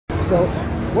So,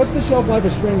 what's the shelf life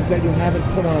of strings that you haven't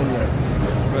put on yet?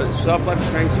 For the shelf life of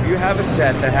strings, if you have a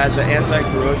set that has an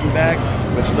anti-corrosion bag,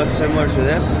 which looks similar to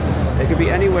this, it could be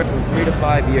anywhere from 3 to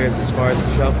 5 years as far as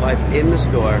the shelf life in the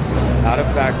store, out of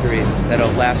factory,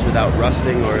 that'll last without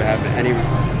rusting or have any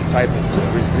type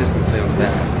of resistance of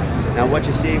that. Now, what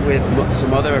you see with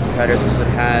some other competitors is it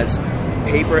has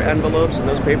paper envelopes, and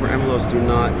those paper envelopes do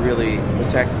not really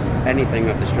protect anything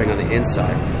of the string on the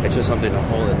inside. It's just something to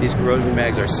hold it. These corrosion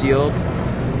bags are sealed,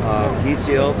 heat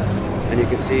sealed, and you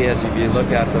can see as if you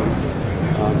look at them,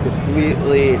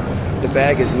 completely, the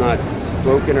bag is not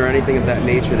broken or anything of that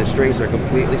nature. The strings are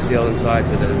completely sealed inside,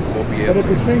 so that it won't be able to.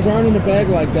 But if the strings aren't in the bag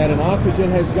like that and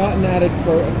oxygen has gotten at it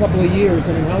for a couple of years,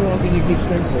 I mean, how long can you keep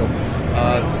strings for?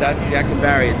 That can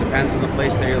vary. It depends on the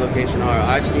place that your location are.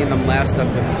 I've seen them last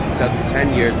up to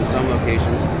 10 years in some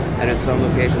locations, and in some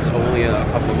locations only a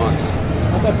couple of months.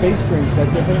 How about bass strings? Is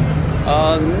that different?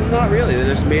 Not really. They're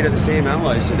just made of the same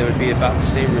alloy, so they would be about the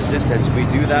same resistance. We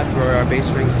do that for our bass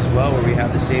strings as well, where we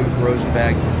have the same corrosion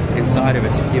bags inside of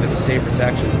it to give it the same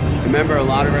protection. Remember, a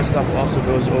lot of our stuff also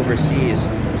goes overseas,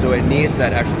 so it needs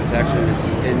that extra protection. It's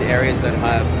in areas that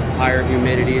have higher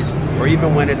humidities, or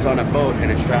even when it's on a boat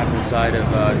and it's trapped inside of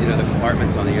the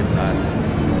compartments on the inside.